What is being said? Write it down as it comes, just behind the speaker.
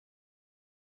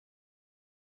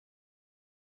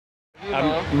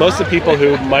Most of the people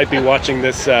who might be watching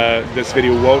this this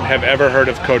video won't have ever heard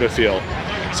of CODIFIL.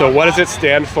 So what does it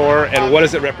stand for and what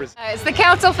does it represent? It's the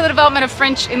Council for the Development of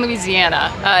French in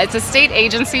Louisiana. It's a state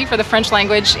agency for the French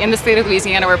language in the state of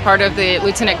Louisiana. We're part of the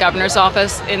Lieutenant Governor's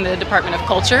Office in the Department of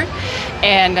Culture.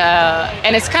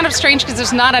 And it's kind of strange because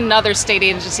there's not another state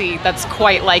agency that's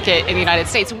quite like it in the United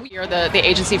States. We are the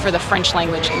agency for the French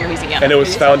language in Louisiana. And it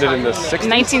was founded in the 60s?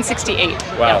 1968.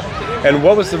 Wow. Yeah. And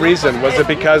what was the reason? Was it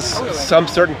because some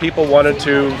certain people wanted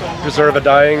to preserve a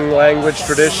dying language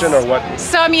tradition or what?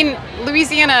 So, I mean,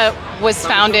 Louisiana was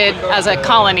founded as a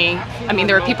colony. I mean,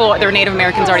 there were Native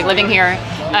Americans already living here,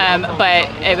 but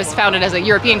it was founded as a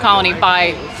European colony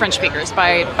by French speakers,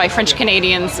 by French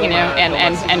Canadians, you know,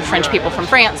 and French people from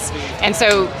France. And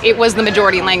so it was the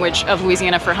majority language of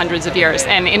Louisiana for hundreds of years.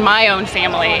 And in my own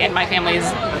family, and my family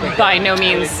is by no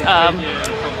means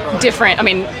different. I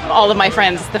mean, all of my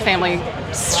friends, the family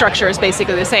structure is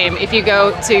basically the same. If you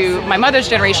go to my mother's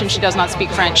generation, she does not speak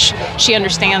French. She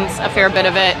understands a fair bit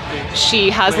of it. She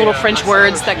has little French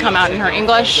words that come out in her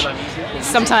English.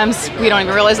 Sometimes we don't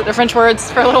even realize that they're French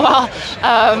words for a little while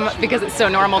because it's so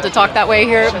normal to talk that way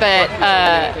here. But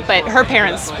her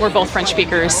parents were both French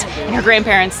speakers, and her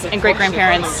grandparents and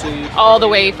great-grandparents, all the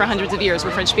way for hundreds of years,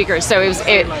 were French speakers. So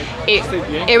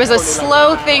it was a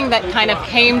slow thing that kind of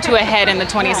came to a head in the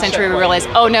 20th century. We realized,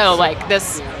 oh no, like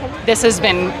this has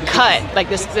been cut. Like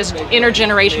this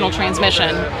intergenerational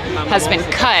transmission has been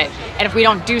cut. And if we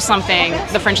don't do something,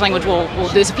 the French language will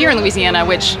disappear in Louisiana,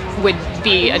 which would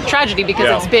be a tragedy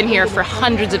because it's been here for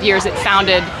hundreds of years. It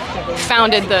founded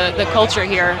the culture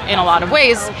here in a lot of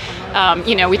ways.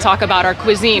 You know, we talk about our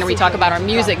cuisine, or we talk about our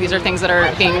music. These are things that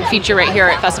are being featured right here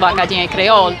at Festival Acadien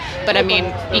Creole. But I mean,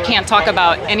 you can't talk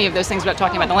about any of those things without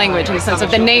talking about the language, in the sense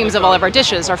of the names of all of our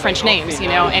dishes are French names, you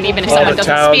know. And even if someone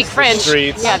doesn't speak French,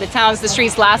 the towns, the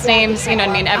streets, last names, you know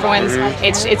what I mean? Everyone's,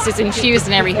 it's infused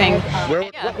in everything.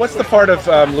 What's the part of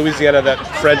Louisiana that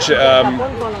French,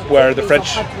 where the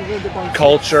French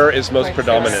culture is most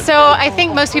predominant? So I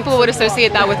think most people would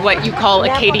associate that with what you call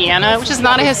Acadiana, which is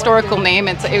not a historical name.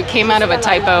 It came out of a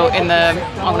typo in the,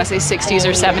 I want to say 60s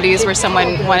or 70s, where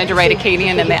someone wanted to write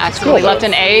Acadian and they accidentally left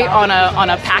an A on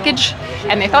a package,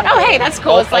 and they thought, oh hey, that's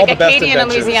cool, it's like Acadian in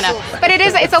Louisiana. But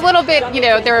it's a little bit, you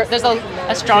know, there's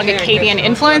a strong Acadian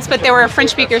influence, but there were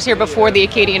French speakers here before the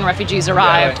Acadian refugees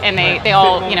arrived, and they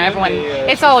all, you know, everyone,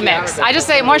 it's all a mix. I just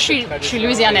say, moi je suis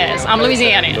Louisianaise, I'm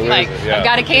Louisianian. Like, I've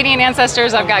got Acadian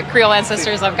ancestors, I've got Creole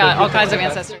ancestors, I've got all kinds of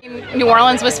ancestors. New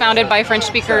Orleans was founded by French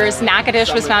speakers,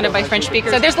 Natchitoches was founded by French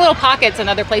speakers. So there's little pockets in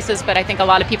other places, but I think a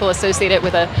lot of people associate it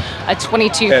with a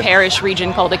 22 parish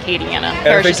region called Acadiana.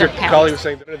 Parishes are counties. Colleague was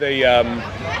saying,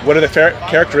 what are the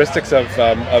characteristics of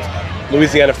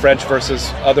Louisiana French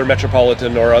versus other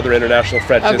metropolitan or other international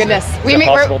French? Oh goodness, is it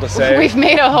possible to say? We've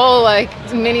made a whole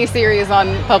mini series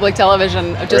on public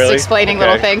television of just explaining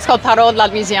little things called Parole de la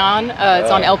Louisiane.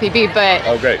 It's on LPB, but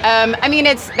I mean,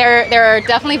 there are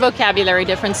definitely vocabulary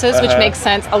differences, which makes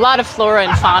sense. A lot of flora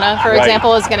and fauna, for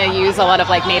example, is going to use a lot of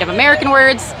like Native American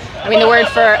words. I mean, the word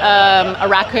for a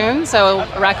raccoon, so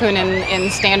a raccoon in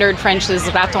standard French is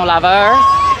raton laveur,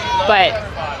 but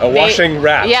washing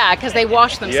rat. Yeah, because they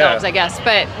wash themselves, I guess.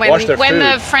 But when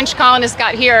the French colonists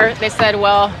got here, they said,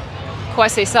 well, quoi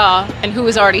c'est ça? And who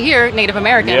was already here? Native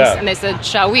Americans. And they said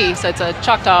chaoui, so it's a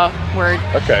Choctaw word.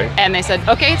 And they said,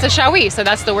 okay, it's a chaoui. So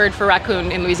that's the word for raccoon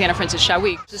in Louisiana French is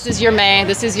chaoui. This is your main,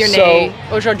 this is your nez.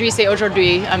 Aujourd'hui c'est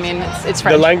aujourd'hui. I mean, it's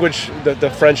French. The language, the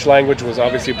French language was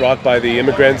obviously brought by the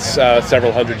immigrants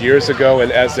several hundred years ago,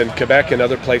 and as in Quebec and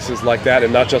other places like that,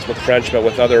 and not just with French, but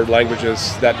with other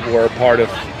languages that were part of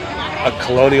a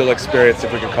colonial experience,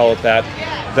 if we could call it that.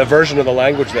 The version of the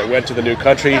language that went to the new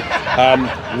country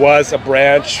was a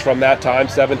branch from that time,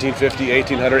 1750,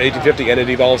 1800, 1850, and it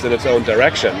evolves in its own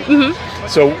direction.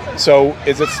 So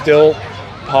is it still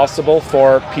possible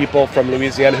for people from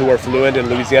Louisiana who are fluent in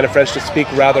Louisiana French to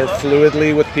speak rather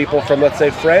fluidly with people from, let's say,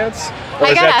 France? Or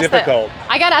is that difficult?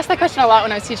 I got asked that question a lot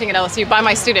when I was teaching at LSU by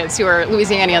my students who are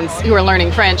Louisianians who are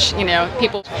learning French, you know,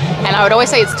 people. And I would always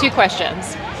say it's two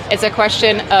questions. It's a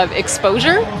question of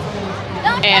exposure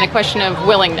and a question of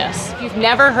willingness. If you've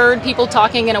never heard people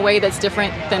talking in a way that's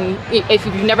different than, if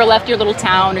you've never left your little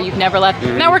town, or you've never left,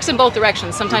 and that works in both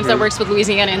directions. Sometimes that works with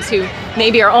Louisianans who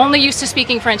maybe are only used to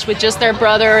speaking French with just their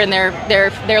brother and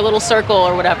their little circle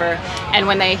or whatever. And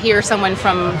when they hear someone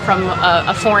from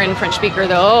a foreign French speaker,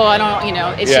 they'll, oh, I don't, you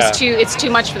know, it's too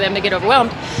much for them to get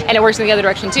overwhelmed. And it works in the other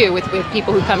direction too, with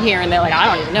people who come here and they're like, I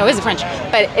don't even know, is it French?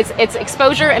 But it's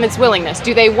exposure and it's willingness.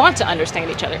 Do they want to understand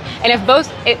each other? And if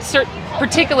both,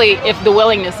 particularly if the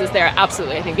willingness is there,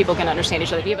 absolutely, I think people can understand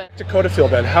each other. To CODIFIL,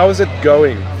 Ben, how is it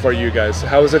going for you guys?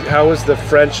 How is the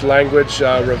French language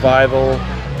revival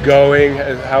going?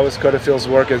 How is CODIFIL's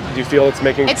work? Do you feel it's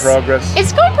making progress?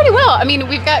 It's going pretty well. I mean,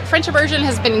 we've got French immersion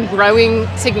has been growing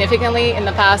significantly in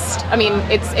the past. I mean,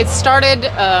 it started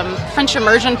French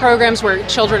immersion programs where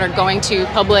children are going to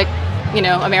public,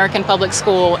 American public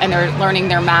school, and they're learning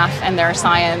their math and their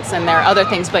science and their other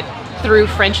things, but through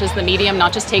French as the medium,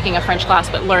 not just taking a French class,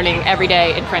 but learning every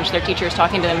day in French. Their teachers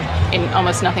talking to them in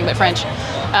almost nothing but French.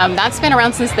 That's been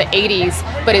around since the 80s,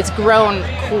 but it's grown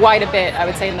quite a bit, I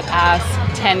would say, in the past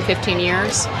 10, 15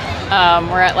 years.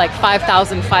 We're at like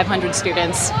 5,500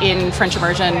 students in French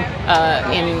immersion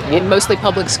in mostly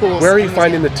public schools. Where are you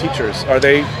finding the teachers? Are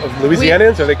they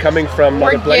Louisianians? Are they coming from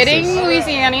other places? We're getting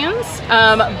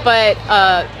Louisianians, but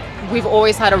we've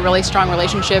always had a really strong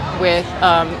relationship with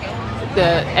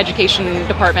the education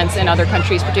departments in other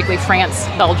countries, particularly France,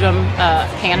 Belgium,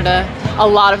 Canada. A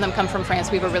lot of them come from France.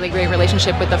 We have a really great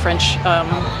relationship with the French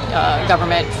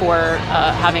government for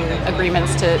having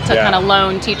agreements to kind of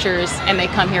loan teachers, and they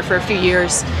come here for a few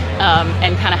years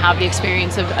and kind of have the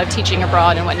experience of teaching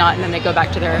abroad and whatnot, and then they go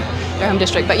back to their home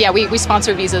district. But yeah, we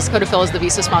sponsor visas. CODIFIL is the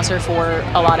visa sponsor for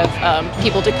a lot of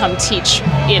people to come teach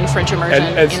in French immersion.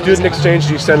 And student exchange,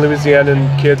 do you send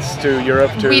Louisianan kids to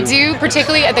Europe? We do,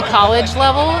 particularly at the college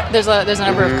level. There's a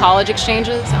number of college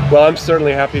exchanges. Well, I'm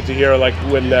certainly happy to hear, like,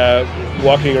 when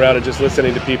walking around and just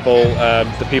listening to people,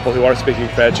 the people who are speaking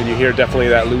French, and you hear definitely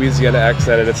that Louisiana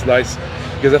accent, and it's nice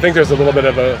because I think there's a little bit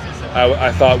of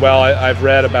I thought, well, I've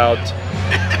read about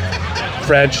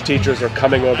French teachers are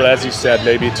coming over, as you said,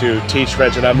 maybe to teach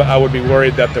French, and I would be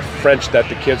worried that the French that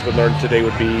the kids would learn today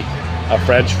would be a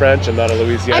French and not a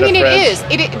Louisiana French.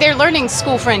 I mean, they're learning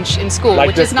school French in school, like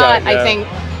which is not, I think,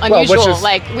 unusual. Well,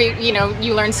 like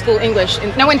you learn school English.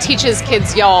 And no one teaches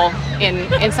kids y'all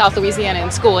in South Louisiana in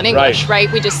school in English, right?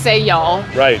 We just say y'all.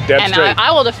 Right, that's and straight.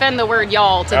 I will defend the word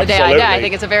y'all to the day I die. I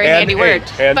think it's a very handy word.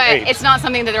 But it's not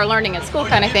something that they're learning at school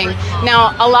kind of thing.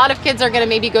 Now, a lot of kids are going to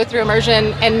maybe go through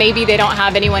immersion, and maybe they don't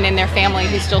have anyone in their family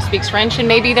who still speaks French, and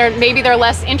maybe they're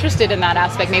less interested in that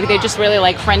aspect. Maybe they just really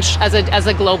like French as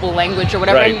a global language or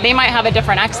whatever. Right. And they might have a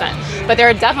different accent, but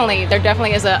there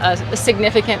definitely is a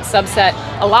significant subset.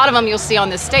 A lot of them you'll see on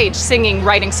this stage singing,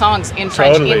 writing songs in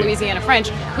French, in Louisiana French,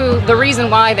 who the reason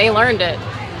why they learned it,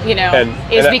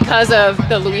 is because of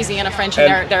the Louisiana French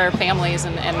and their families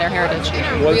and their heritage.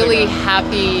 Really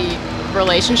happy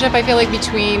relationship, I feel like,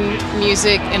 between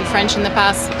music and French in the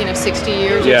past 60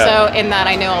 years or so, in that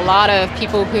I know a lot of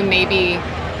people who maybe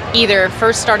either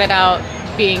first started out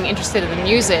being interested in the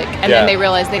music, and then they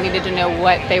realized they needed to know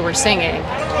what they were singing.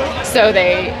 So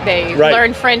they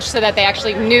learned French so that they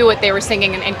actually knew what they were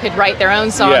singing and could write their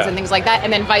own songs and things like that.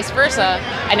 And then vice versa.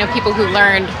 I know people who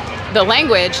learned the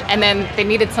language and then they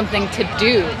needed something to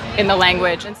do in the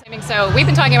language. And so we've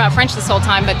been talking about French this whole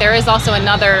time, but there is also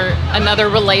another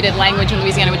related language in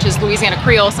Louisiana, which is Louisiana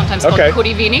Creole, sometimes called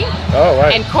CODIFIL. Oh,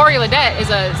 right. And Corey Ledette is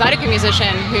a Zydeco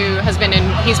musician who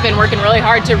he's been working really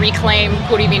hard to reclaim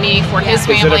CODIFIL for his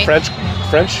family. Is it a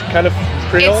French kind of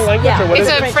Creole language, or what is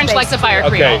it? It's a French Lexicon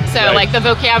Creole. So like the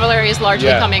vocabulary is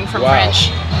largely coming from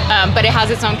French. But it has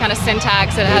its own kind of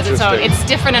syntax. It has its own. It's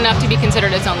different enough to be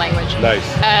considered its own language. Nice.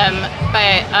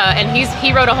 And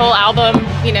he wrote a whole album,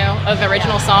 of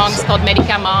original songs called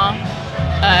Médicament.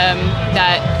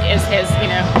 That is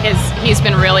he's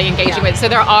been really engaging with. So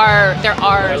there are.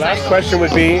 My last question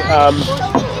would be,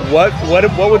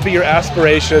 what would be your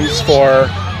aspirations for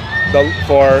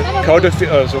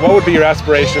CODIFIL? So what would be your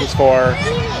aspirations for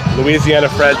Louisiana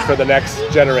French for the next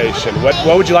generation?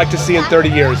 What would you like to see in 30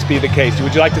 years be the case?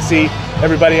 Would you like to see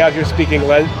everybody out here speaking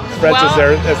French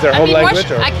as their home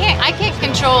language? I can't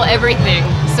control everything.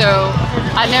 So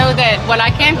I know that what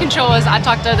I can control is I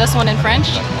talk to this one in French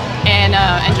and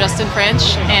just in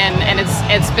French, and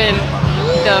it's been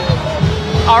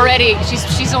already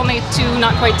she's only 2,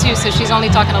 not quite 2, so she's only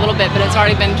talking a little bit, but it's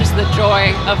already been just the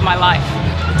joy of my life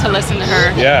to listen to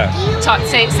her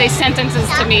say sentences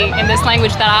to me in this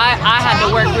language that I had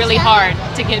to work really hard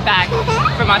to get back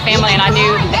from my family, and I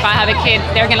knew if I have a kid,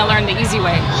 they're going to learn the easy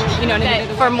way.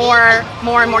 For more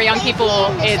and more young people,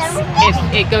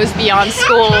 it goes beyond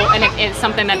school, and it's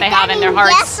something that they have in their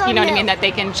hearts. You know what I mean? That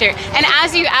they can share. And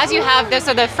as you have this,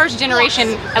 so the first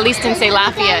generation, at least in say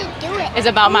Lafayette, is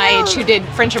about my age, who did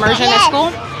French immersion at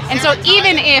school. And so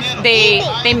even if they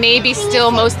maybe still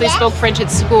mostly spoke French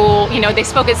at school, they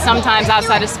spoke it sometimes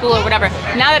outside of school or whatever.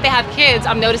 Now that they have kids,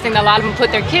 I'm noticing that a lot of them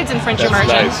put their kids in French immersion.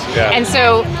 Nice. Yeah. And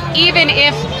so even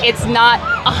if it's not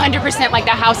 100% like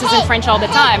the house is in French all the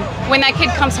time, when that kid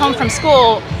comes home from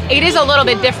school, it is a little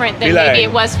bit different than maybe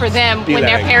it was for them when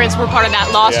their parents were part of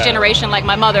that lost generation, like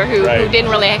my mother, who didn't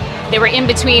really, they were in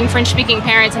between French-speaking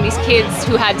parents and these kids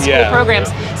who had school programs.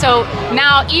 So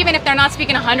now, even if they're not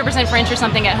speaking 100% French or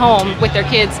something at home with their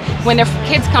kids, when their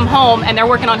kids come home and they're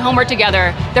working on homework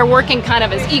together, they're working kind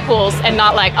of as equals and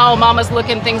not like, oh, mama's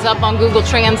looking things up on Google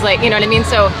Translate, you know what I mean?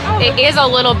 So it is a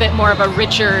little bit more of a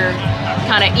richer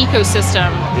kind of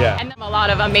ecosystem. And a lot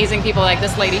of amazing people like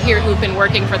this lady here who've been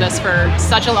working for this for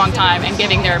such a long time and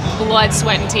giving their blood,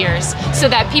 sweat, and tears so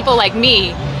that people like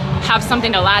me have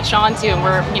something to latch onto,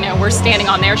 and we're standing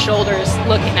on their shoulders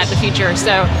looking at the future.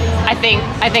 So I think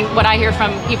what I hear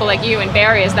from people like you and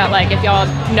Barry is that, like, if y'all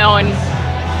known,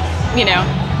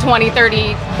 20,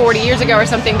 30, 40 years ago or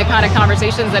something, the kind of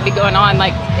conversations that be going on,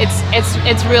 like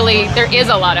it's really, there is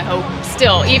a lot of hope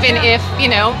still, even if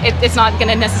it's not going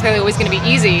to necessarily always going to be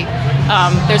easy.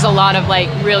 There's a lot of like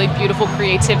really beautiful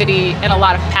creativity and a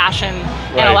lot of passion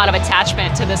and a lot of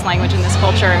attachment to this language and this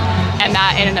culture, and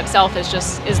that in and of itself is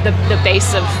the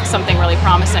base of something really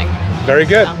promising. Very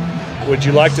good. Would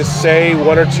you like to say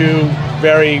one or two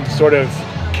very sort of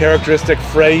characteristic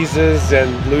phrases in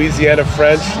Louisiana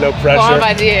French? No pressure. Bon, on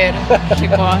va dire, je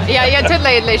crois. Il y a toutes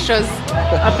les choses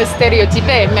un peu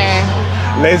stéréotypées, mais...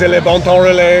 Les bons temps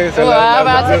relais. Ouais, c'est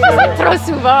pas ça trop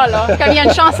souvent, là. Comme il y a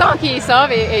une chanson qui sort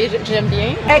et j'aime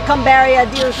bien. Et comme Barry a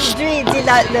dit aujourd'hui, il dit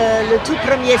le tout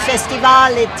premier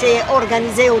festival était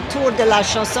organisé autour de la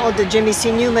chanson de Jimmy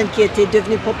C. Newman qui était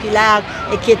devenue populaire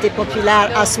et qui était populaire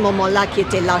à ce moment-là, qui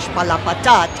était Lâche pas la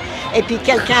patate. Et puis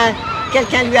quelqu'un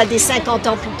lui a dit 50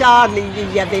 ans plus tard,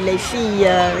 il y avait les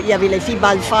filles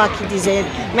Balfa qui disaient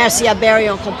merci à Barry,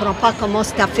 on comprend pas comment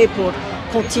ça fait pour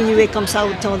continuer comme ça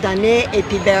autant d'années. Et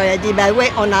puis Barry a dit ben oui,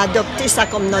 on a adopté ça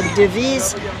comme notre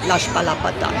devise, lâche pas la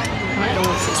patate. Donc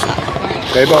c'est ça.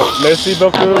 C'est bon, merci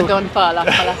beaucoup. On ne donne pas,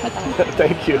 lâche pas la patate.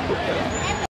 Thank you.